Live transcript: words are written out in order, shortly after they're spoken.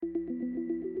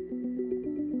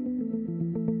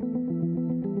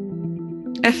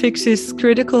ethics is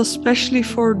critical, especially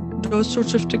for those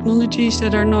sorts of technologies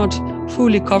that are not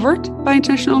fully covered by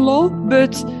international law.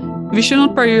 But we should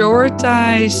not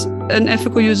prioritize an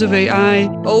ethical use of AI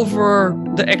over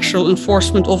the actual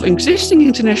enforcement of existing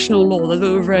international law that we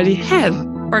already have,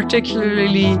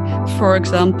 particularly, for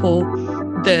example,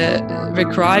 the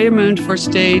requirement for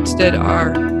states that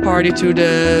are party to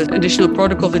the additional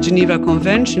protocol of the Geneva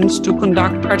Conventions to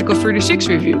conduct Article 36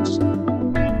 reviews.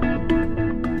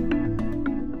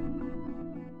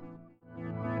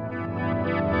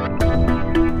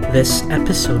 This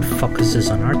episode focuses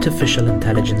on artificial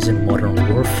intelligence in modern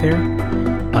warfare,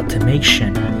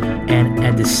 automation, and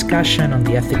a discussion on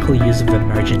the ethical use of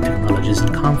emerging technologies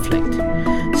in conflict.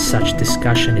 Such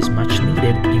discussion is much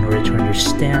needed in order to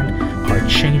understand our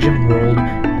changing world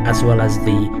as well as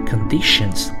the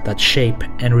conditions that shape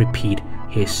and repeat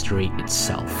history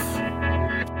itself.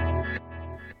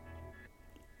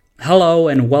 Hello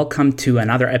and welcome to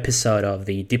another episode of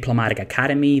the Diplomatic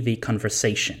Academy, The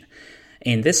Conversation.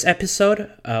 In this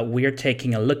episode, we are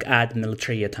taking a look at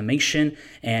military automation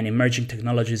and emerging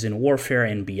technologies in warfare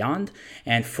and beyond.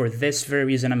 And for this very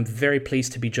reason, I'm very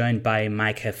pleased to be joined by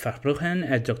Maaike Verbruggen,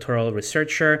 a doctoral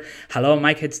researcher. Hello,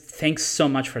 Maaike. Thanks so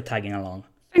much for tagging along.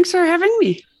 Thanks for having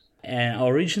me. And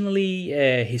originally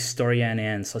a historian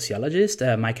and sociologist,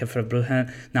 Maaike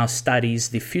Verbruggen now studies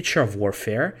the future of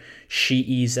warfare.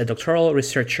 She is a doctoral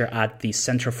researcher at the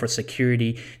Center for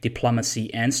Security,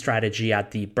 Diplomacy and Strategy at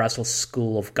the Brussels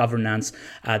School of Governance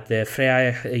at the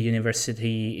Vrije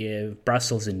Universiteit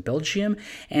Brussel in Belgium.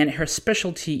 And her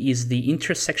specialty is the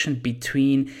intersection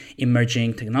between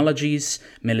emerging technologies,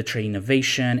 military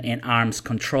innovation, and arms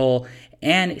control.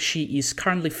 And she is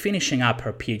currently finishing up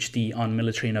her PhD on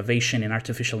military innovation and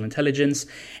artificial intelligence,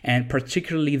 and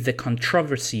particularly the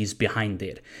controversies behind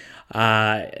it.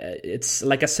 It's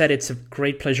like I said, it's a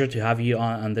great pleasure to have you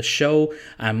on the show.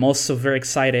 I'm also very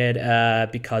excited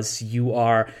because you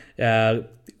are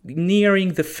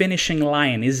nearing the finishing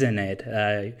line, isn't it?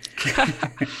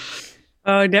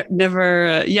 Oh,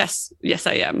 never. Yes,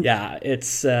 I am. Yeah,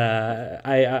 it's.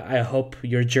 I hope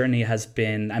your journey has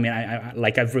been. I mean, I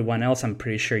like everyone else, I'm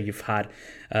pretty sure you've had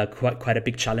quite a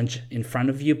big challenge in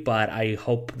front of you. But I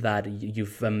hope that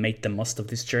you've made the most of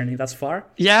this journey thus far.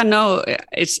 Yeah, no,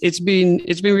 it's been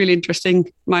really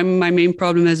interesting. My main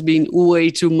problem has been way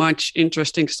too much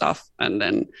interesting stuff, and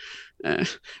then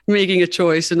making a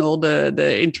choice in all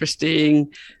the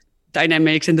interesting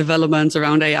dynamics and developments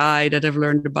around AI that I've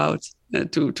learned about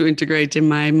to integrate in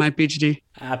my PhD.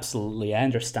 Absolutely, I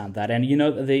understand that. And you know,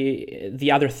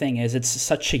 the other thing is it's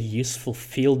such a useful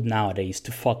field nowadays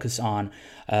to focus on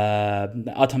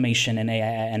automation and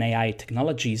AI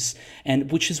technologies,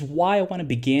 and which is why I want to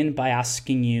begin by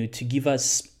asking you to give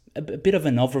us a bit of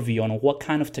an overview on what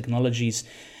kind of technologies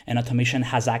and automation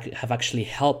have actually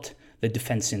helped the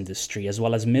defense industry as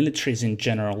well as militaries in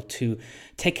general to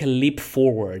take a leap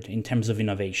forward in terms of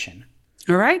innovation.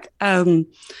 All right.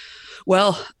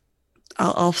 Well,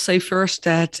 I'll say first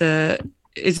that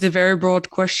it's a very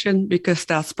broad question because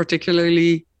that's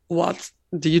particularly what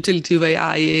the utility of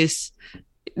AI is.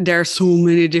 There are so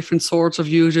many different sorts of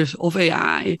users of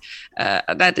AI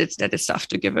that it's tough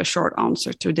to give a short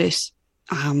answer to this.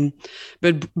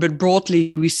 But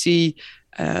broadly, we see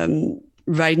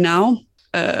right now,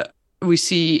 we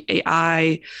see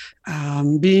AI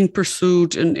being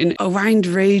pursued in a wide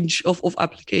range of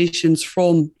applications,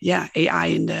 from AI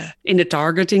in the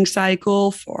targeting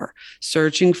cycle for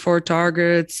searching for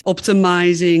targets,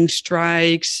 optimizing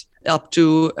strikes, up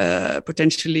to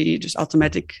potentially just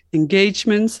automatic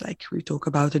engagements, like we talk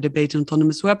about the debate on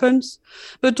autonomous weapons,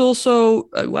 but also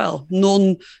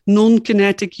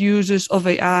non-kinetic uses of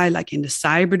AI, like in the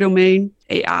cyber domain.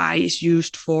 AI is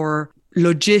used for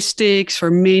logistics,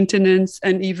 for maintenance,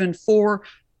 and even for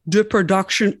the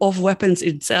production of weapons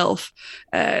itself.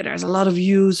 There's a lot of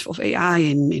use of AI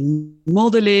in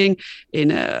modeling, in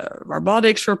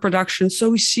robotics for production.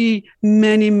 So we see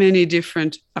many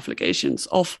different applications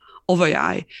of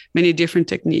AI, many different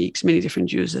techniques, many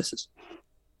different uses,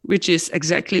 which is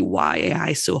exactly why AI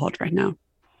is so hot right now.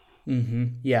 Mm-hmm.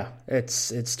 Yeah,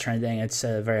 it's trending. It's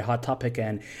a very hot topic,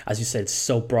 and as you said, it's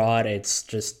so broad. It's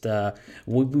just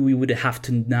we would have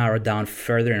to narrow down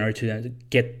further in order to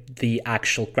get the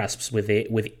actual grasps with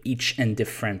each and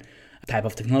different type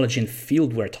of technology and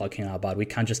field we're talking about. We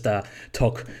can't just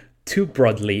talk too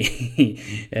broadly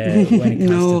when it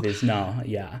comes to this. No,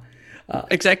 yeah.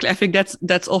 Exactly. I think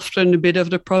that's often a bit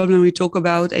of the problem. We talk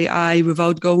about AI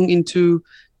without going into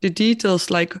the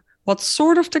details, like what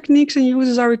sort of techniques and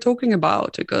uses are we talking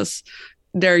about? Because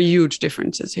there are huge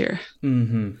differences here.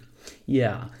 Mm-hmm.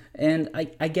 Yeah. And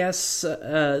I guess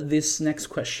this next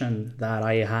question that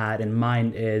I had in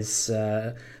mind is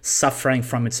suffering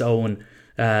from its own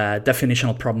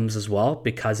definitional problems as well,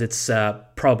 because it's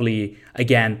probably,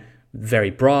 again, very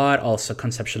broad, also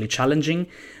conceptually challenging.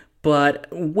 But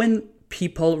when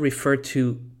people refer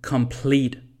to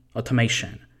complete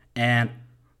automation and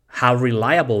how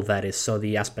reliable that is, so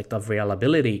the aspect of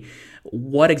reliability,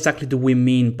 what exactly do we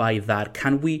mean by that?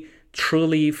 Can we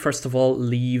truly, first of all,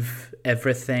 leave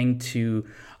everything to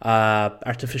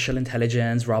artificial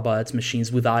intelligence, robots,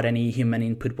 machines without any human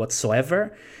input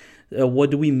whatsoever?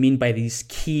 What do we mean by these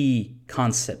key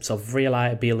concepts of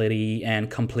reliability and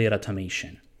complete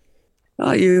automation?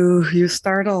 You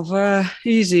start off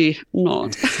easy,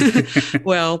 not.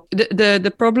 Well,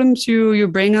 the problems you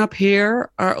bring up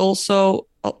here are also,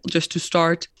 just to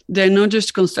start, they're not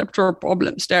just conceptual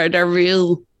problems, they're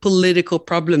real political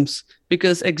problems,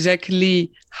 because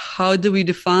exactly how do we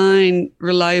define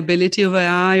reliability of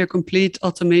AI or complete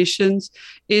automations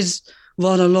is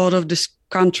what a lot of these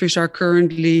countries are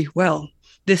currently,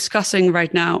 discussing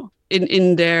right now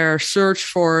in their search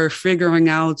for figuring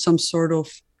out some sort of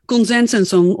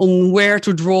consensus on where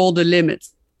to draw the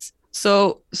limits.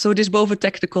 So it is both a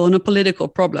technical and a political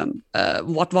problem.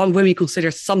 When we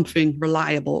consider something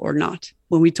reliable or not.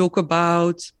 When we talk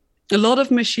about a lot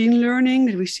of machine learning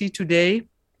that we see today,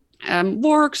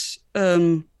 works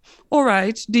all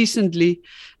right, decently,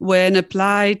 when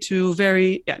applied to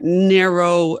very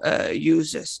narrow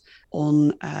uses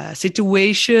on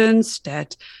situations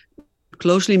that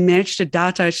closely match the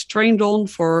data it's trained on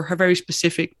for very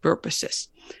specific purposes.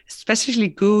 Especially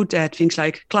good at things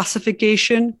like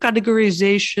classification,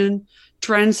 categorization,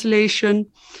 translation.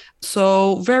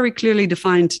 So very clearly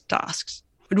defined tasks.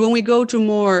 But when we go to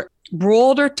more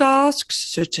broader tasks,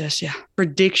 such as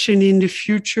prediction in the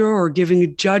future or giving a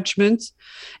judgment,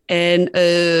 and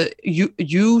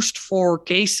used for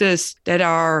cases that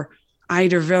are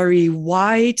either very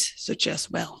wide, such as,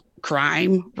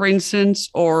 crime, for instance,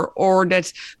 or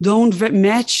that don't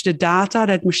match the data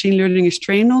that machine learning is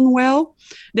trained on well,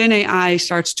 then AI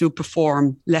starts to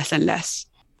perform less and less.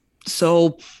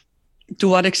 So to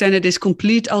what extent it is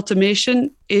complete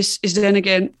automation is then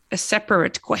again a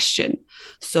separate question.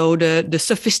 So the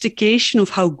sophistication of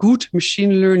how good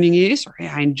machine learning is, or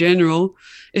AI in general,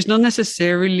 is not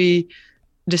necessarily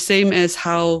the same as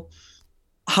how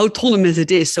autonomous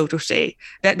it is, so to say.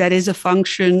 That is a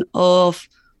function of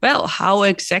how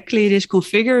exactly it is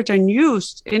configured and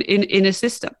used in a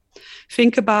system.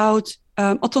 Think about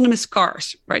autonomous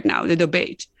cars right now, the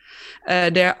debate.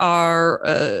 There are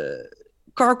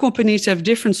car companies have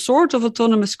different sorts of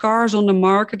autonomous cars on the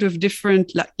market with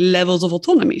different levels of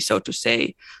autonomy, so to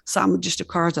say. Some just the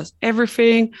car does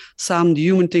everything. Some the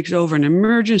human takes over in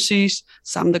emergencies.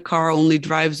 Some the car only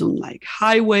drives on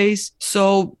highways.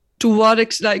 So to what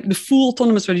extent the full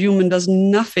autonomous where the human does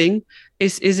nothing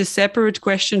is a separate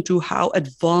question to how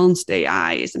advanced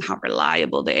AI is and how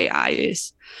reliable the AI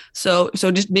is. So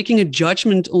just making a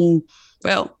judgment on,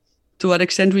 to what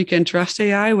extent we can trust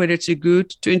AI, whether it's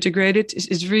good to integrate it,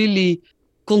 is really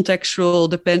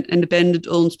contextual and dependent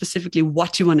on specifically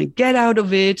what you want to get out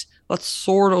of it, what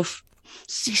sort of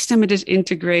system it is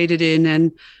integrated in,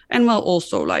 and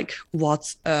also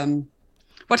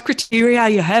what criteria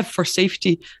you have for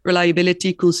safety,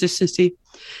 reliability, consistency.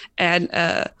 And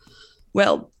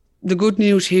the good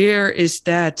news here is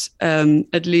that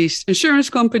at least insurance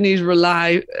companies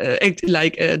rely,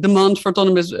 demand for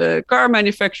autonomous car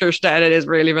manufacturers that it is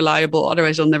really reliable.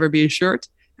 Otherwise, they'll never be insured.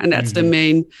 And that's the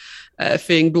main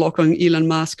thing blocking Elon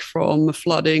Musk from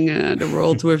flooding the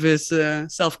world with his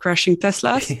self-crashing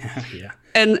Teslas. Yeah.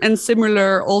 And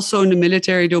similar also in the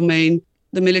military domain.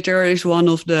 The military is one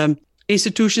of the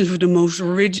institutions with the most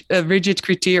rigid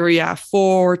criteria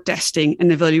for testing and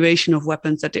evaluation of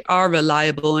weapons, that they are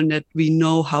reliable and that we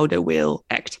know how they will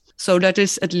act. So that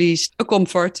is at least a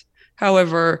comfort.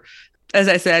 However, as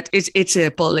I said, it's a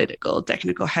political,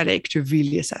 technical headache to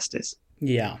really assess this.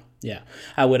 Yeah,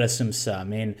 I would assume so. I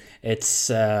mean, it's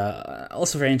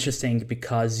also very interesting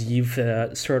because you've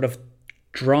sort of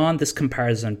drawn this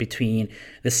comparison between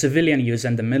the civilian use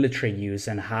and the military use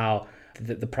and how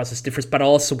the process differs, but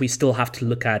also we still have to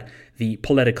look at the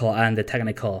political and the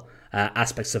technical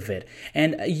aspects of it.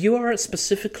 And you are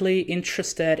specifically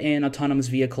interested in autonomous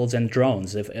vehicles and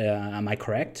drones, am I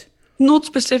correct? Not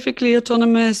specifically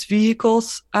autonomous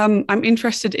vehicles. I'm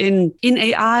interested in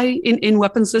AI, in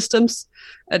weapon systems.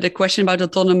 The question about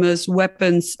autonomous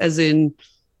weapons, as in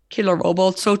killer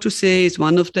robots, so to say, is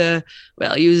one of the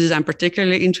uses I'm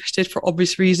particularly interested for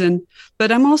obvious reason.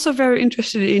 But I'm also very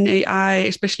interested in AI,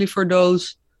 especially for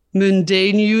those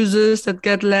mundane uses that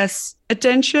get less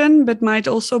attention, but might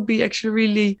also be actually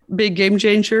really big game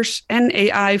changers, and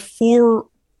AI for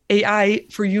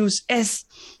use as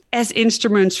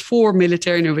instruments for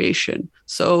military innovation.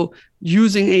 So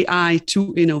using AI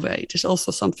to innovate is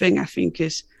also something I think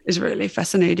is really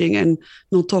fascinating and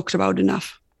not talked about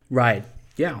enough. Right.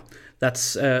 Yeah.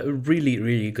 That's really,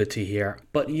 really good to hear.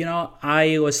 But,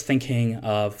 I was thinking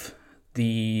of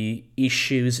the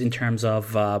issues in terms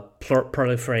of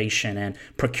proliferation and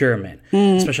procurement,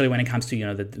 especially when it comes to,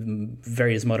 the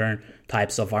various modern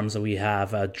types of arms that we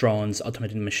have, drones,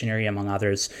 automated machinery, among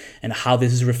others, and how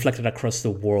this is reflected across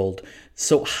the world.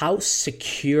 So how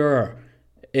secure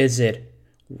is it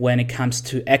when it comes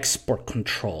to export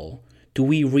control? Do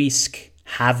we risk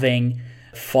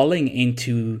falling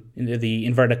into the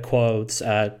inverted quotes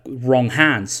wrong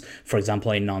hands, for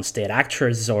example, in non-state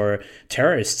actors or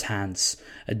terrorists' hands?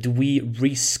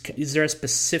 Is there a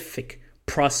specific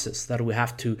process that we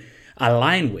have to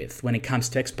align with when it comes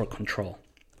to export control?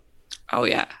 Oh,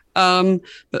 yeah.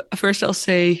 But first I'll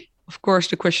say, of course,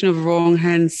 the question of wrong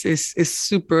hands is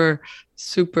super,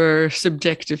 super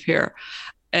subjective here.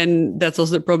 And that's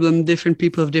also the problem. Different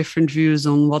people have different views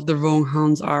on what the wrong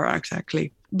hands are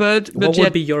exactly. But what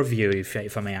would be your view,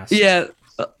 if I may ask? Yeah.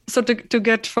 So to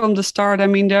get from the start, I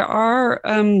mean, there are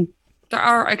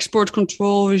export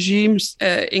control regimes,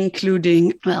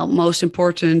 including, most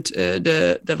important,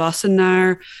 the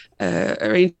Wassenaar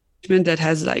arrangement that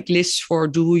has like lists for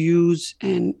dual use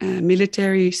and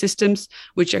military systems,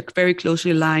 which are very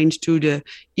closely aligned to the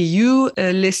EU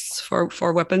lists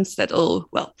for weapons that all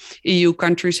EU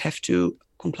countries have to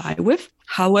comply with.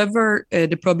 However,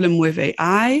 the problem with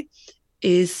AI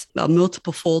is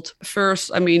multiple-fold. First,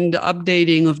 I mean, the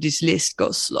updating of this list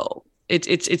goes slow.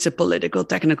 It's a political,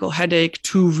 technical headache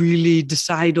to really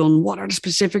decide on what are the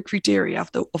specific criteria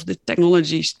of the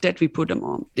technologies that we put them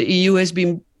on. The EU has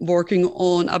been working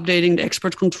on updating the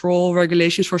export control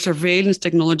regulations for surveillance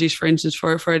technologies, for instance,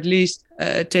 for at least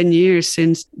 10 years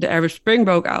since the Arab Spring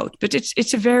broke out. But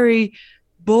it's a very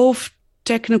both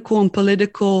technical and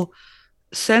political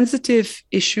sensitive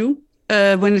issue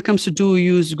when it comes to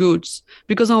dual-use goods.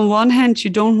 Because on one hand, you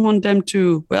don't want them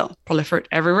to, proliferate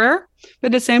everywhere, but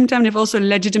at the same time, they have also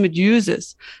legitimate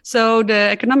uses. So the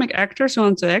economic actors who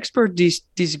want to export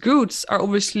these goods are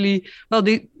obviously,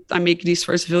 I make these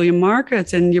for civilian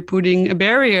markets, and you're putting a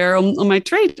barrier on my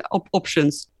trade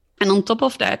options. And on top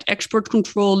of that, export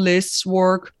control lists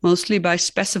work mostly by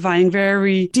specifying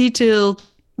very detailed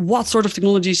what sort of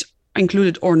technologies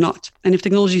included or not. And if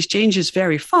technologies changes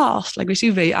very fast, like we see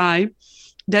with AI,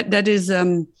 that is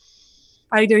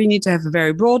either you need to have a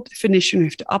very broad definition, you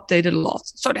have to update it a lot.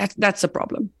 So that's a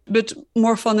problem. But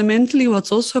more fundamentally,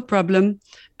 what's also a problem,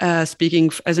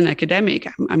 speaking as an academic,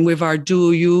 I'm with our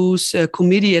dual use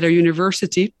committee at our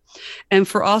university. And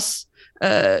for us,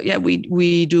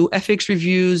 we do ethics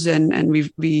reviews and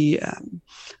we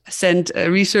send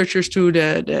researchers to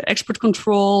the export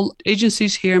control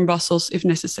agencies here in Brussels if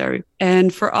necessary.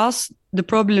 And for us, the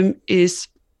problem is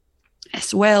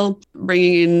as well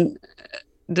bringing in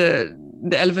the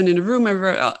elephant in the room,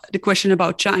 the question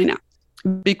about China.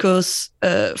 Because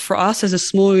for us as a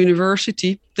small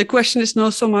university, the question is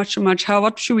not so much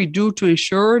what should we do to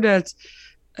ensure that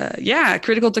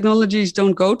critical technologies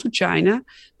don't go to China,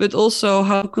 but also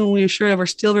how can we ensure that we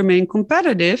still remain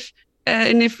competitive?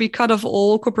 And if we cut off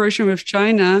all cooperation with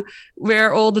China,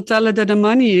 where all the talent and the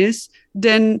money is,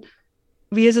 then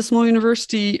we as a small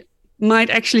university might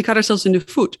actually cut ourselves in the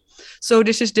foot. So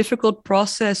this is difficult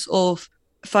process of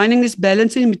finding this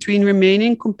balance in between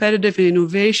remaining competitive in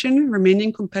innovation,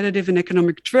 remaining competitive in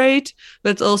economic trade,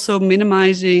 but also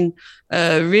minimizing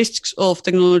risks of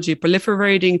technology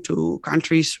proliferating to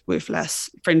countries with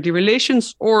less friendly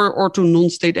relations or to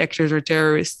non-state actors or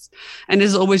terrorists. And this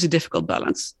is always a difficult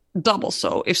balance. Double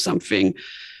so if something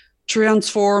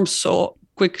transforms so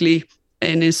quickly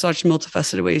and in such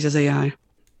multifaceted ways as AI.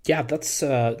 Yeah, that's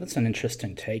an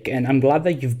interesting take. And I'm glad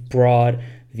that you've brought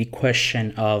the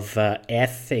question of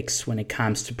ethics when it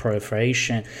comes to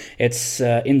proliferation. It's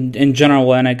in general,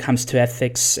 when it comes to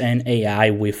ethics and AI,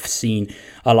 we've seen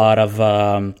a lot of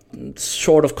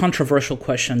sort of controversial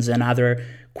questions and other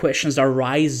questions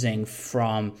arising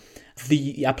from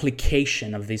the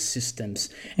application of these systems.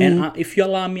 And if you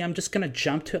allow me, I'm just going to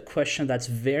jump to a question that's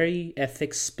very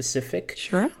ethics specific.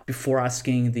 Sure. Before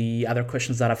asking the other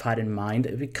questions that I've had in mind.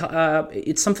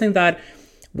 It's something that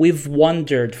we've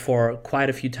wondered for quite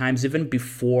a few times, even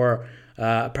before,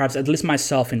 perhaps at least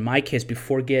myself, in my case,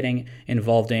 before getting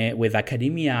involved with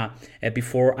academia,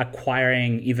 before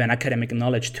acquiring even academic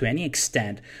knowledge to any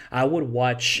extent, I would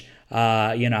watch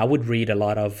I would read a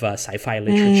lot of sci-fi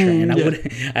literature, and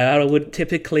I would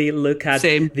typically look at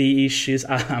the issues.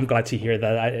 I'm glad to hear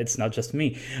that it's not just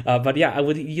me, but yeah, I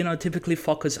would typically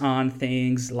focus on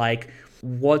things like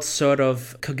what sort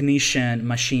of cognition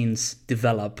machines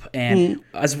develop, and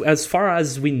as far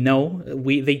as we know,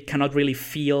 they cannot really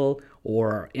feel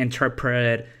or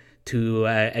interpret to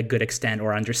a good extent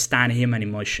or understand human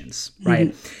emotions,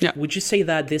 right? Yeah. Would you say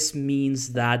that this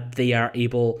means that they are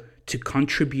able to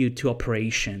contribute to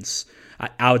operations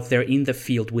out there in the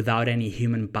field without any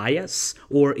human bias,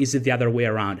 or is it the other way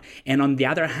around? And on the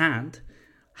other hand,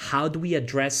 how do we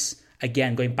address,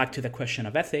 again, going back to the question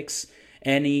of ethics,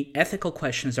 any ethical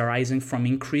questions arising from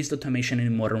increased automation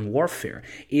in modern warfare?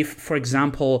 If, for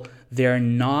example, they're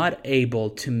not able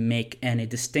to make any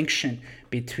distinction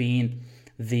between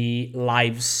the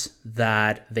lives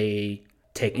that they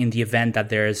take in the event that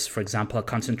there's, for example, a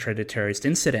concentrated terrorist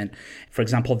incident. For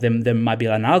example, there might be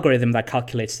an algorithm that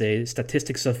calculates the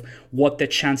statistics of what the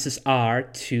chances are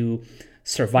to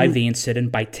survive the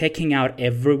incident by taking out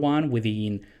everyone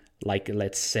within, like,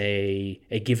 let's say,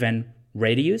 a given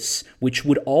radius, which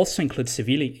would also include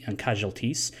civilian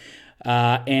casualties.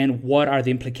 And what are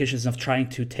the implications of trying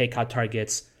to take out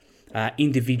targets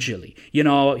individually?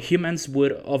 Humans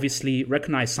would obviously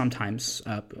recognize sometimes,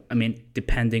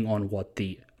 depending on what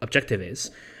the objective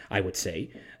is, I would say,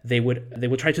 they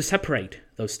would try to separate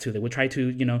those two. They would try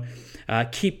to,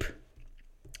 keep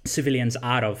civilians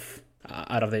out of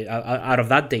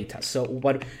that data. So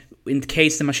what, in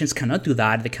case the machines cannot do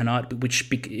that, they cannot,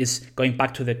 which is going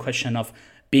back to the question of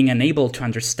being unable to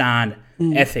understand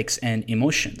ethics and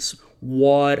emotions.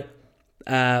 What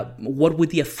would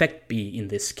the effect be in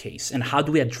this case, and how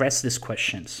do we address these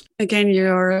questions? Again,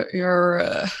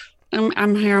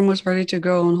 I'm here almost ready to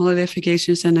go on holiday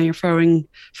vacations, and now you're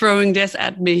throwing this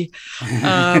at me.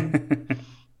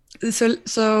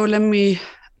 So let me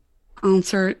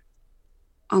answer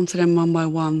them one by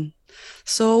one.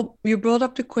 So you brought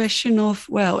up the question of,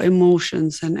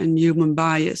 emotions and human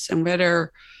bias, and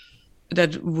whether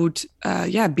that would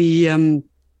be an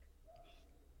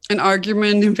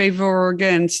argument in favor or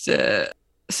against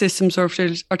systems of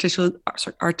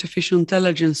artificial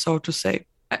intelligence, so to say.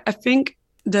 I think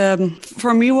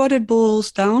for me, what it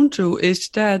boils down to is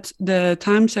that the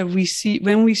times that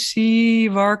when we see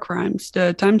war crimes,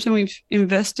 the times when we've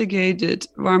investigated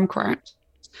war crimes,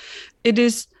 it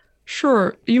is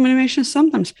sure human emotion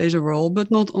sometimes plays a role,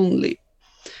 but not only.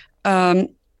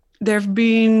 There have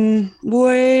been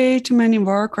way too many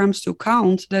war crimes to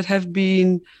count that have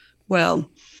been,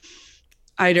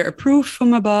 either approved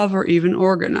from above or even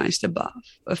organized above.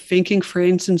 Thinking, for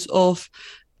instance, of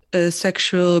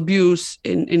sexual abuse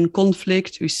in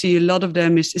conflict, we see a lot of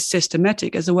them is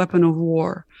systematic as a weapon of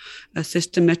war. A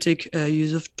systematic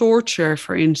use of torture,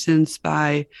 for instance,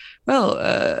 by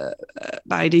the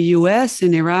US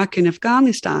in Iraq and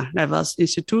Afghanistan, that was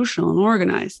institutional and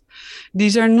organized.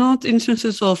 These are not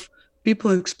instances of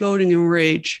people exploding in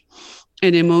rage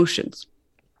and emotions.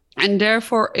 And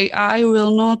therefore, AI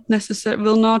will not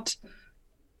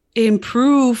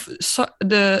improve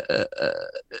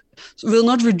will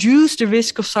not reduce the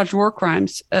risk of such war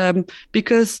crimes,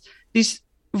 because these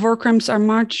war crimes are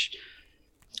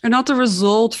not a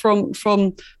result from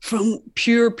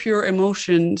pure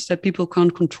emotions that people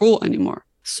can't control anymore.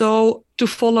 So to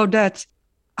follow that,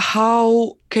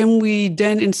 how can we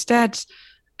then instead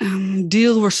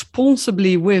deal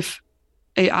responsibly with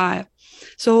AI?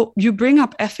 So you bring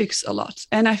up ethics a lot,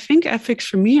 and I think ethics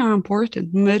for me are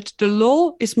important, but the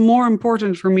law is more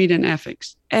important for me than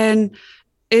ethics. And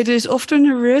it is often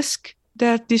a risk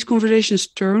that these conversations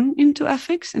turn into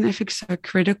ethics, and ethics are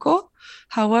critical.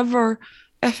 However,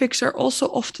 ethics are also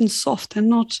often soft and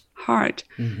not hard.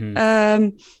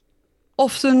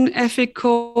 Often ethic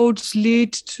codes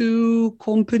lead to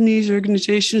companies,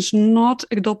 organizations not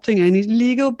adopting any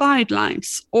legal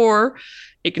guidelines or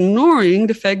ignoring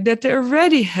the fact that they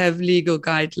already have legal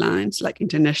guidelines like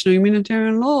international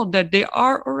humanitarian law that they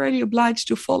are already obliged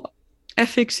to follow.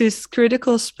 Ethics is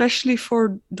critical, especially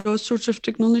for those sorts of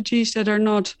technologies that are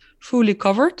not fully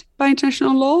covered by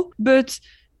international law, but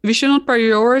we should not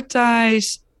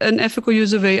prioritize an ethical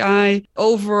use of AI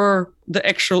over the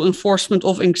actual enforcement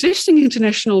of existing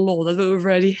international law that we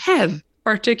already have,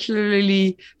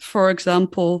 particularly, for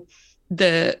example,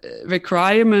 the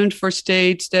requirement for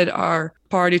states that are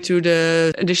party to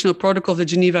the additional protocol of the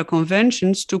Geneva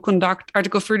Conventions to conduct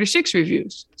Article 36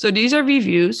 reviews. So these are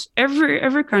reviews.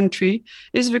 Every country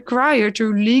is required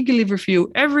to legally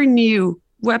review every new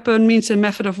weapon, means, and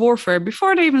method of warfare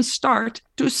before they even start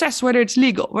to assess whether it's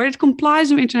legal, whether it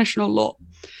complies with international law.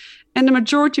 And the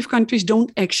majority of countries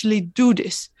don't actually do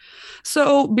this.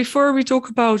 So before we talk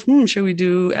about, should we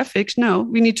do ethics? No,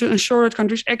 we need to ensure that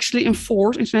countries actually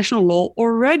enforce international law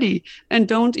already and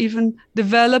don't even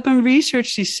develop and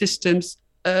research these systems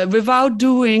without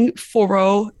doing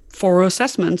thorough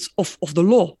assessments of the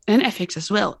law and ethics as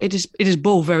well. It is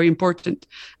both very important.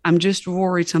 I'm just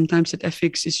worried sometimes that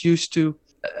ethics is used to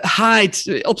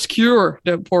obscure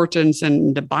the importance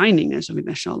and the bindingness of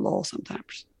international law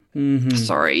sometimes. Mm-hmm.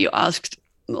 Sorry, you asked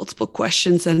multiple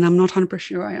questions and I'm not 100%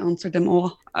 sure I answered them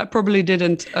all. I probably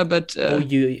didn't, but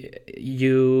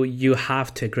you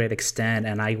have to a great extent,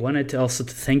 and I wanted to also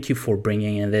thank you for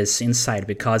bringing in this insight,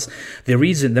 because the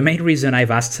main reason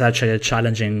I've asked such a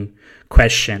challenging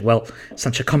question,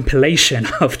 such a compilation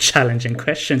of challenging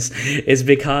questions, is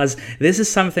because this is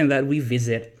something that we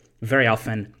visit very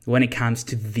often when it comes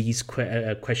to these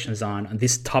questions on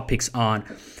these topics on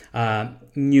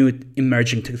new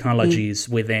emerging technologies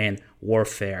within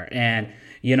warfare. And,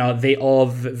 they all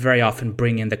very often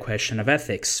bring in the question of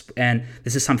ethics. And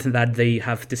this is something that they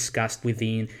have discussed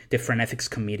within different ethics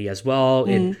committee as well,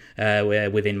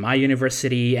 within my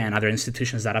university and other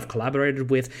institutions that I've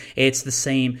collaborated with. It's the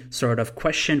same sort of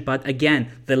question. But again,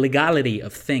 the legality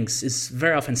of things is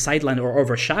very often sidelined or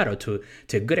overshadowed to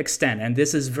a good extent. And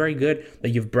this is very good that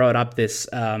you've brought up this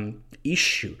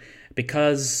issue,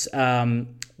 because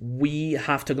we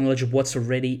have to acknowledge what's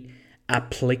already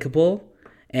applicable,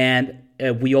 and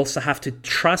we also have to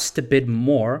trust a bit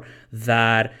more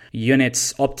that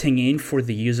units opting in for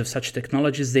the use of such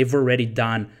technologies, they've already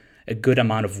done a good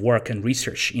amount of work and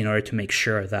research in order to make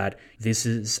sure that this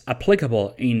is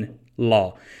applicable in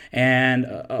law. And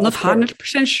not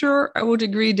 100% sure. I would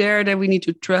agree there that we need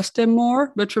to trust them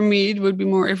more. But for me, it would be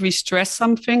more if we stress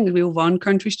something that we want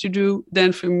countries to do,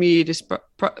 then for me, it is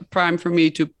prime for me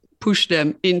to push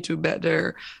them into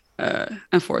better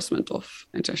enforcement of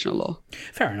international law.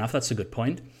 Fair enough. That's a good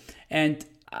point. And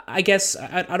I guess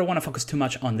I don't want to focus too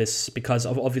much on this because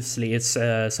obviously it's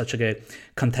such a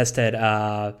contested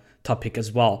topic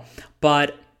as well.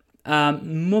 But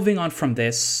moving on from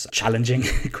this challenging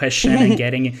question and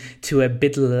getting to a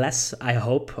bit less, I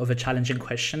hope, of a challenging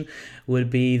question would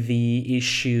be the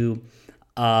issue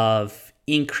of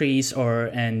increase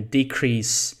and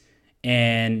decrease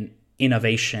in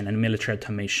innovation and military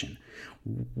automation.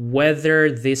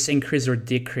 Whether this increase or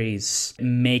decrease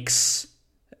makes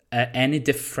any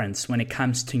difference when it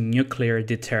comes to nuclear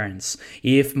deterrence.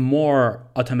 If more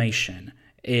automation,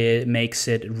 it makes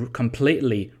it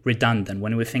completely redundant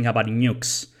when we think about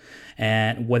nukes,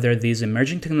 and whether these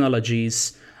emerging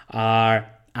technologies are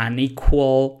an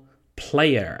equal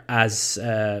player as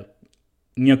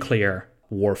nuclear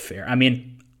warfare. I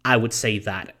mean, I would say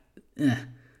that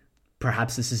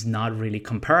perhaps this is not really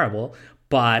comparable,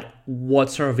 but what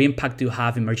sort of impact do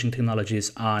have emerging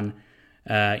technologies on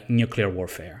nuclear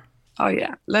warfare? Oh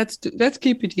yeah, let's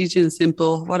keep it easy and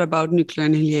simple. What about nuclear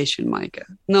annihilation, Maaike?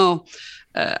 No,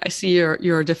 I see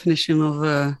your definition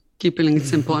of keeping it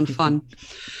simple and fun.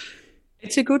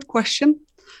 It's a good question,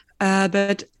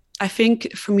 but I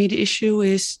think for me the issue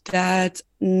is that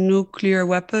nuclear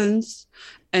weapons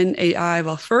and AI,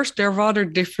 well, first, they're rather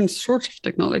different sorts of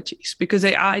technologies because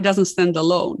AI doesn't stand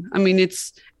alone. I mean,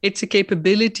 it's a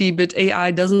capability, but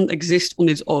AI doesn't exist on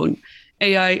its own.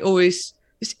 AI always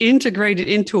is integrated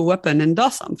into a weapon and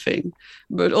does something,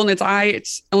 but on its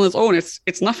own,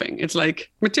 it's nothing. It's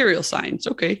like material science.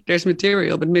 Okay, there's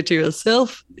material, but material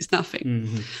itself is nothing.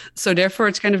 Mm-hmm. So therefore,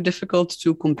 it's kind of difficult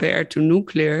to compare to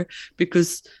nuclear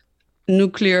because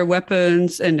nuclear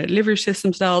weapons and delivery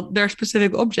systems, they're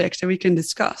specific objects that we can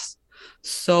discuss.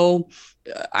 So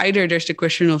either there's the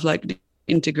question of like the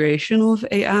integration of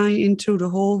AI into the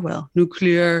whole,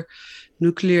 nuclear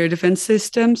defense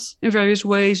systems in various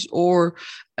ways, or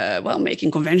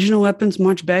making conventional weapons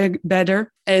much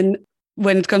better. And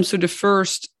when it comes to the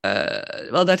first,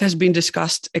 that has been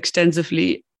discussed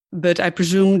extensively. But I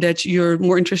presume that you're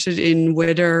more interested in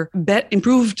whether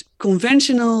improved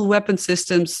conventional weapon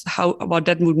systems, what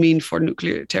that would mean for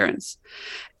nuclear deterrence.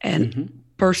 And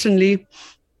personally,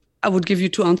 I would give you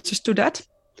two answers to that.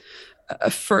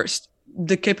 First,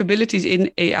 the capabilities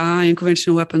in AI and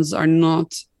conventional weapons are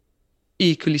not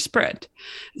equally spread.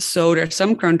 So there are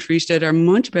some countries that are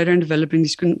much better in developing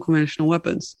these conventional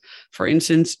weapons. For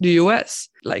instance, the US.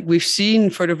 Like we've seen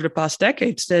for the past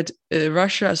decades that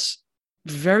Russia's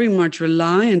very much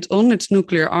reliant on its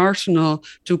nuclear arsenal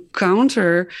to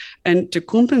counter and to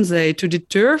compensate, to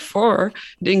deter for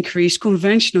the increased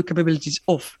conventional capabilities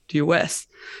of the US.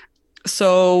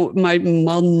 So might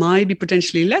be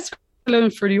potentially less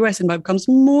relevant for the US and becomes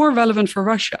more relevant for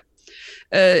Russia.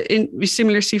 We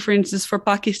similarly see, for instance, for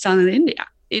Pakistan and India.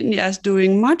 India is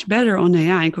doing much better on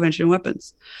AI and conventional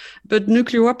weapons. But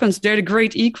nuclear weapons, they're the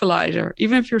great equalizer.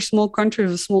 Even if you're a small country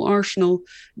with a small arsenal,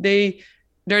 they're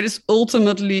this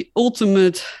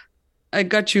ultimate, I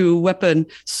got you weapon.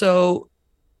 So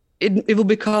it will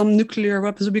become, nuclear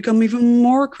weapons will become even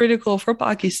more critical for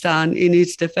Pakistan in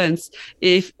its defense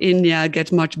if India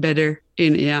gets much better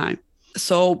in AI.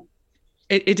 So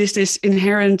it is this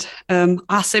inherent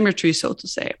asymmetry, so to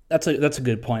say. That's a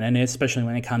good point, and especially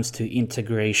when it comes to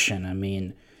integration. I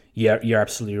mean, you're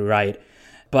absolutely right.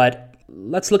 But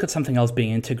let's look at something else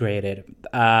being integrated.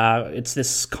 It's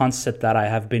this concept that I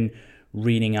have been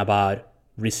reading about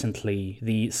recently,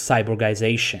 the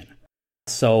cyborgization.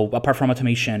 So apart from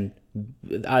automation,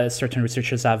 certain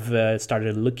researchers have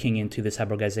started looking into the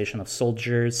cyborgization of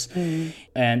soldiers.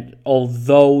 And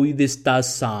although this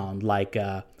does sound like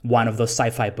one of those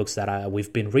sci-fi books that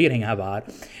we've been reading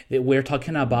about, we're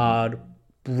talking about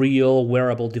real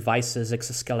wearable devices,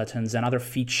 exoskeletons, and other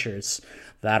features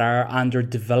that are under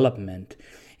development.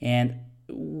 And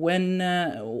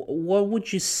what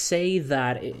would you say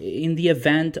that in the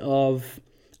event of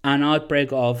an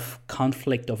outbreak of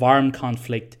conflict, of armed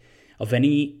conflict, of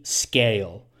any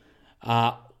scale,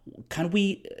 how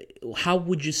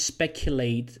would you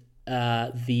speculate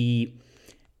the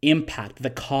impact, the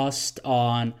cost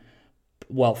on,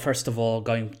 well, first of all,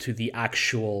 going to the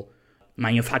actual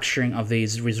manufacturing of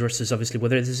these resources, obviously,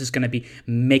 whether this is going to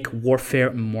make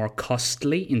warfare more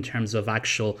costly in terms of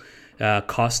actual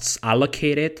costs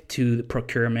allocated to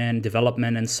procurement,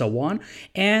 development, and so on.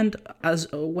 And as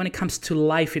when it comes to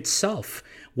life itself,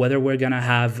 whether we're going to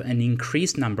have an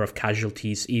increased number of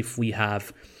casualties if we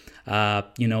have,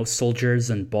 soldiers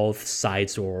on both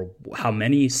sides, or how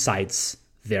many sides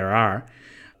there are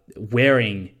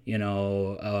wearing,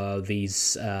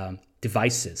 these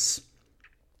devices.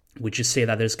 Would you say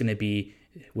that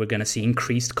we're going to see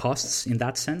increased costs in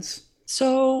that sense?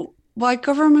 So why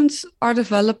governments are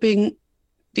developing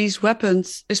these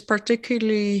weapons is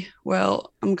particularly,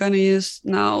 well, I'm going to use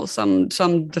now some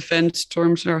defense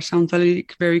terms that sound very,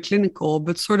 very clinical,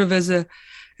 but sort of as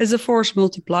a force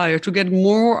multiplier to get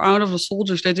more out of the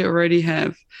soldiers that they already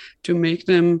have, to make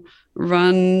them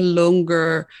run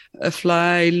longer,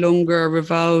 fly longer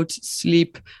without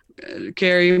sleep,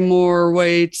 carry more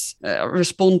weights,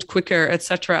 respond quicker,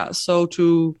 etc. So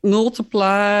to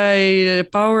multiply the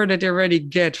power that they already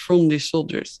get from these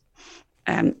soldiers.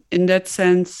 In that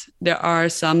sense, there are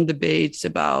some debates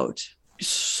about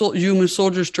human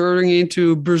soldiers turning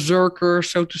into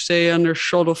berserkers, so to say, under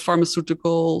shot of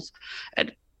pharmaceuticals.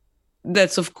 And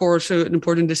that's, of course, an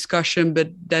important discussion,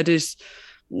 but that is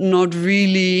not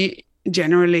really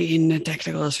generally in the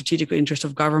tactical or strategic interest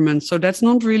of government. So that's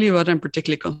not really what I'm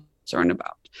particularly concerned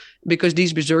about, because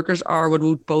these berserkers are what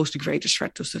would pose the greatest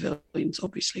threat to civilians,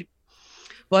 obviously.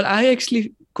 What I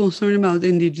actually concerned about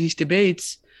in these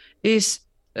debates is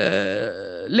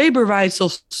labor rights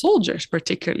of soldiers,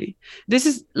 particularly. This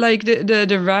is like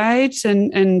the rights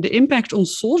and the impact on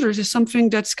soldiers is something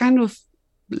that's kind of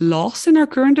lost in our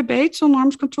current debates on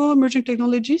arms control, emerging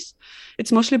technologies.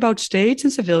 It's mostly about states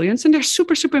and civilians, and they're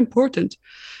super, super important.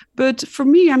 But for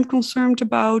me, I'm concerned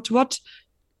about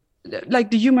the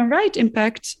human right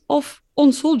impact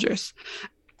on soldiers.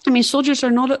 I mean, soldiers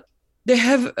are not, they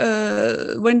have,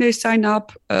 when they sign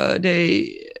up,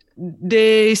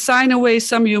 they sign away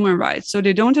some human rights. So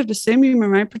they don't have the same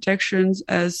human right protections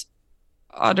as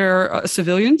other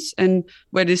civilians. And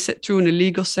whether it's true in a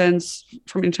legal sense,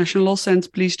 from international law sense,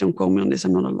 please don't call me on this,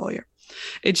 I'm not a lawyer.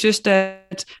 It's just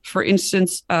that, for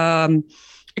instance,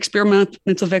 experimental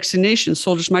vaccinations,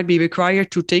 soldiers might be required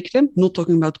to take them. Not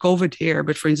talking about COVID here,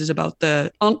 but for instance about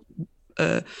the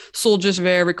soldiers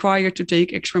were required to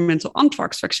take experimental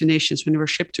anthrax vaccinations when they were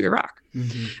shipped to Iraq.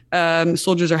 Mm-hmm.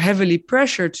 Soldiers are heavily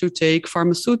pressured to take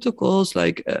pharmaceuticals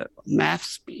like meth,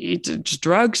 speed, just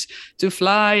drugs, to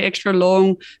fly extra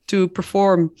long, to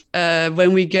perform.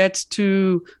 When we get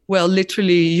to, well,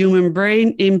 literally human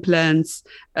brain implants,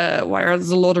 where there's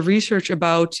a lot of research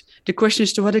about the question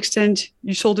is to what extent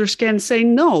you soldiers can say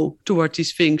no towards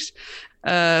these things,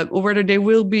 or whether they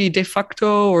will be de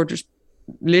facto or just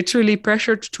literally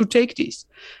pressured to take these.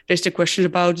 There's the question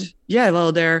about,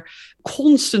 they're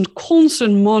constant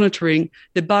monitoring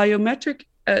the biometric,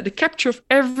 the capture of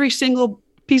every single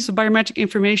piece of biometric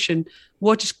information,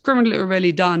 what is currently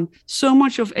already done. So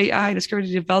much of AI that's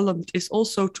currently developed is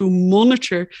also to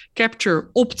monitor, capture,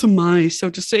 optimize, so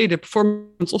to say, the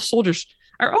performance of soldiers,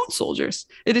 our own soldiers.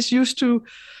 It is used to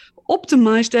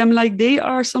optimize them like they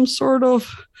are some sort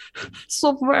of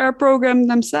software program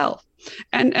themselves.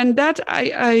 And that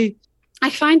I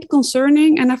find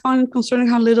concerning, and I find it concerning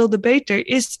how little debate there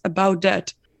is about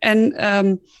that. And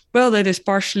that is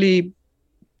partially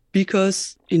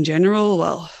because in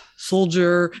general,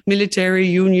 military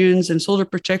unions and soldier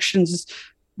protections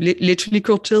literally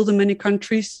curtailed in many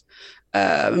countries.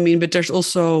 But there's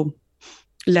also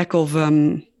lack of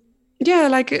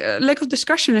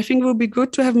discussion. I think it would be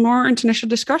good to have more international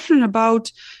discussion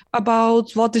about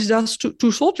what this does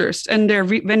to soldiers and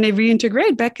when they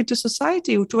reintegrate back into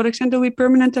society. To what extent do we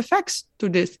permanent effects to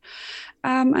this?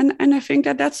 And I think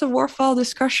that's a worthwhile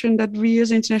discussion that we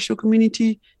as international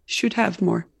community should have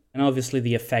more. And obviously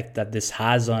the effect that this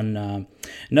has on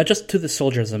not just to the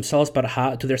soldiers themselves, but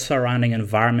to their surrounding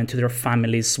environment, to their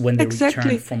families when they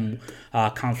return from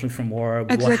conflict, from war,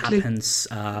 what happens,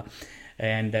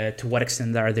 and to what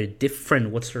extent are they different,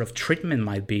 what sort of treatment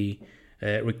might be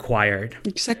required.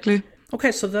 Exactly.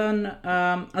 Okay, so then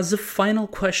as a final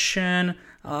question,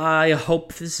 I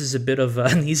hope this is a bit of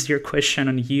an easier question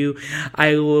on you.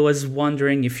 I was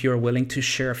wondering if you're willing to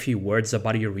share a few words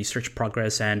about your research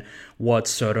progress and what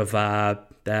sort of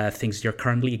things you're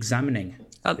currently examining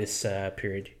this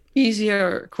period.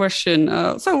 Easier question.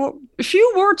 So a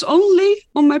few words only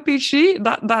on my PhD.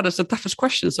 That is the toughest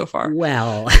question so far.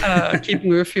 Well, keeping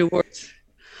with a few words.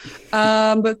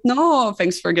 But no,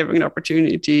 thanks for giving the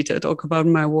opportunity to talk about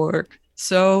my work.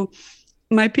 So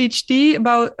my PhD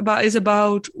is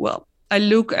about I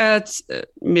look at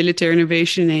military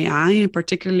innovation in AI, and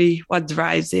particularly what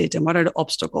drives it and what are the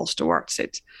obstacles towards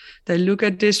it. I look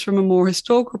at this from a more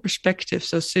historical perspective.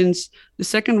 So since the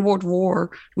Second World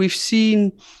War, we've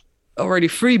seen already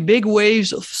 3 big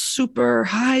waves of super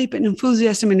hype and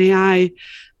enthusiasm in AI,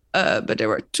 but they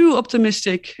were too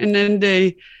optimistic, and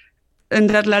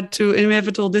that led to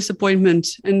inevitable disappointment,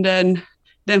 and then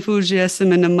the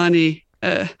enthusiasm and the money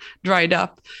dried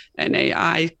up, and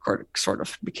AI sort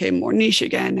of became more niche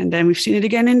again. And then we've seen it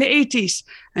again in the 80s,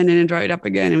 and then it dried up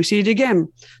again, and we see it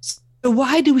again. So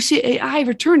why do we see AI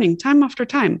returning time after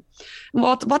time?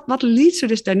 What leads to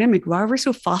this dynamic? Why are we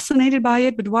so fascinated by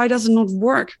it, but why does it not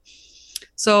work?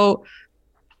 So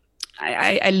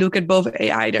I look at both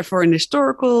AI, therefore, in the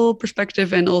historical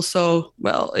perspective, and also,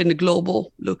 in the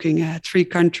global, looking at 3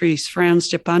 countries, France,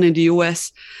 Japan, and the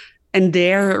US, and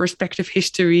their respective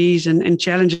histories and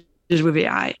challenges with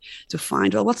AI to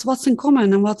find, what's in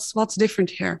common and what's different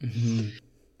here. Mm-hmm.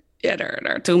 Yeah, there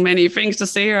are too many things to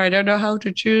say here. I don't know how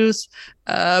to choose.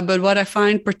 But what I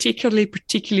find particularly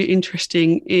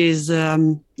interesting is a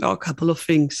couple of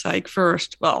things. Like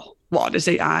first, what is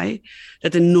AI?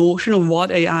 That the notion of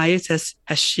what AI is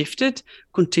has shifted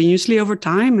continuously over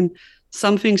time. And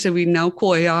some things that we now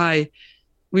call AI,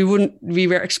 we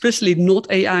were explicitly not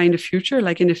AI in the future.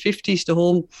 Like in the 50s, the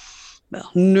whole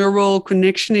neural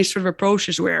connectionist sort of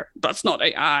approaches where that's not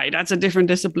AI, that's a different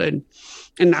discipline.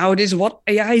 And now it is what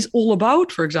AI is all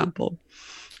about, for example.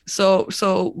 So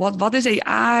what is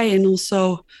AI? And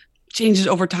also changes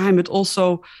over time, but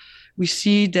also we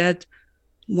see that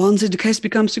once it has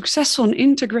become successful and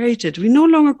integrated, we no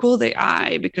longer call it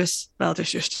AI because,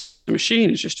 there's just a machine,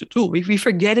 it's just a tool. We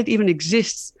forget it even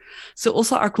exists. So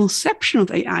also our conception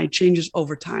of AI changes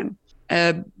over time.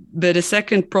 But the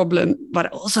second problem, what I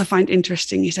also find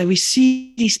interesting, is that we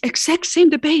see these exact same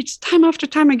debates time after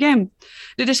time again.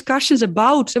 The discussions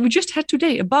that we just had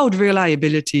today about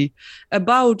reliability,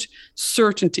 about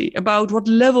certainty, about what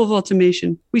level of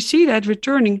automation. We see that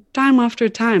returning time after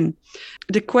time.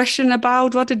 The question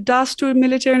about what it does to a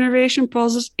military innovation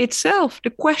process itself, the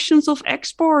questions of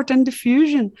export and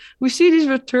diffusion. We see these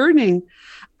returning.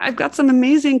 I've got some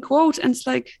amazing quotes, and it's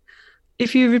like,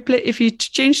 if you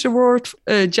change the word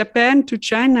Japan to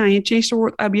China, and you change the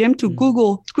word IBM to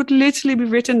Google, it could literally be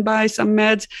written by some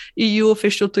mad EU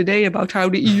official today about how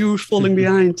the EU is falling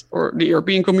behind, or the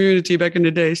European community back in the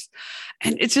days.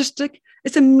 And it's just like,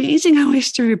 it's amazing how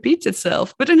history repeats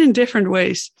itself, but in different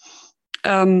ways.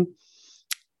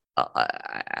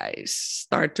 I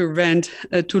start to rant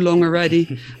too long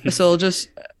already. So I'll just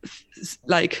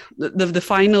like the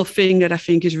final thing that I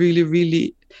think is really,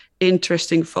 really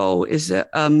interesting is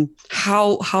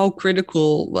how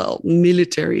critical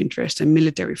military interest and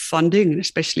military funding, and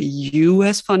especially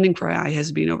US funding for AI,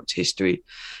 has been over its history.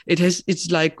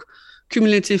 It's like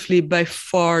cumulatively by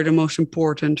far the most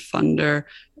important funder,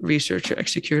 researcher,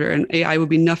 executor, and AI would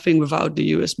be nothing without the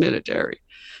US military.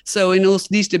 So in all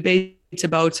these debates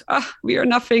about we are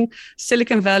nothing,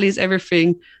 Silicon Valley is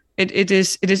everything, it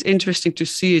is interesting to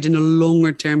see it in a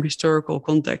longer term historical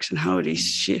context and how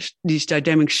these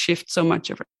dynamics shift so much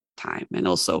over time, and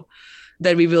also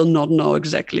that we will not know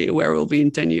exactly where we'll be in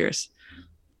 10 years.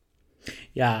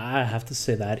 Yeah, I have to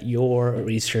say that your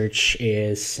research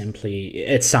is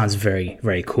it sounds very,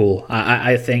 very cool.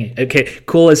 I think, okay,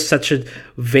 cool is such a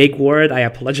vague word. I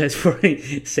apologize for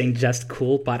saying just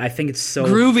cool, but I think it's so...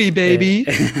 Groovy, baby.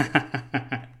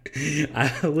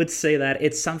 I would say that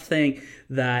it's something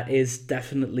that is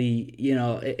definitely,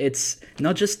 it's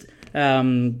not just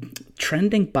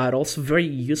trending, but also very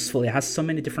useful. It has so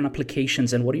many different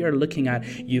applications, and what you're looking at,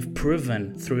 you've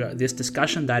proven through this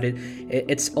discussion that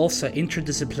it's also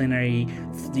interdisciplinary.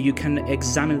 You can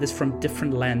examine this from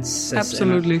different lenses.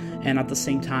 Absolutely. And at the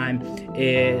same time,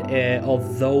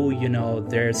 although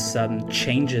there's some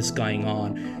changes going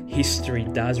on, history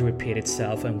does repeat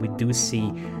itself, and we do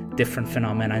see different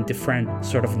phenomena and different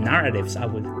sort of narratives, I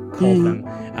would call them,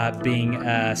 being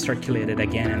circulated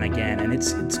again and again. And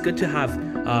it's good to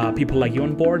have people like you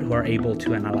on board who are able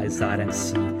to analyze that and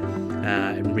see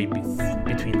and read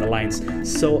between the lines.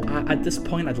 So at this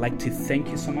point, I'd like to thank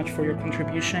you so much for your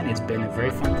contribution. It's been a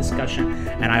very fun discussion,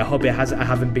 and I hope I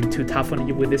haven't been too tough on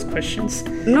you with these questions.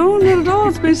 No, not at all.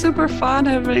 It's been super fun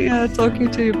having talking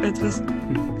to you, Petrus.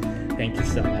 Thank you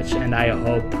so much, and I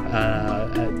hope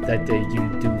that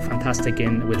you do fantastic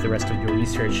with the rest of your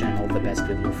research, and all the best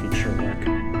with your future work.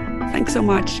 Thanks so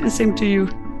much, and same to you.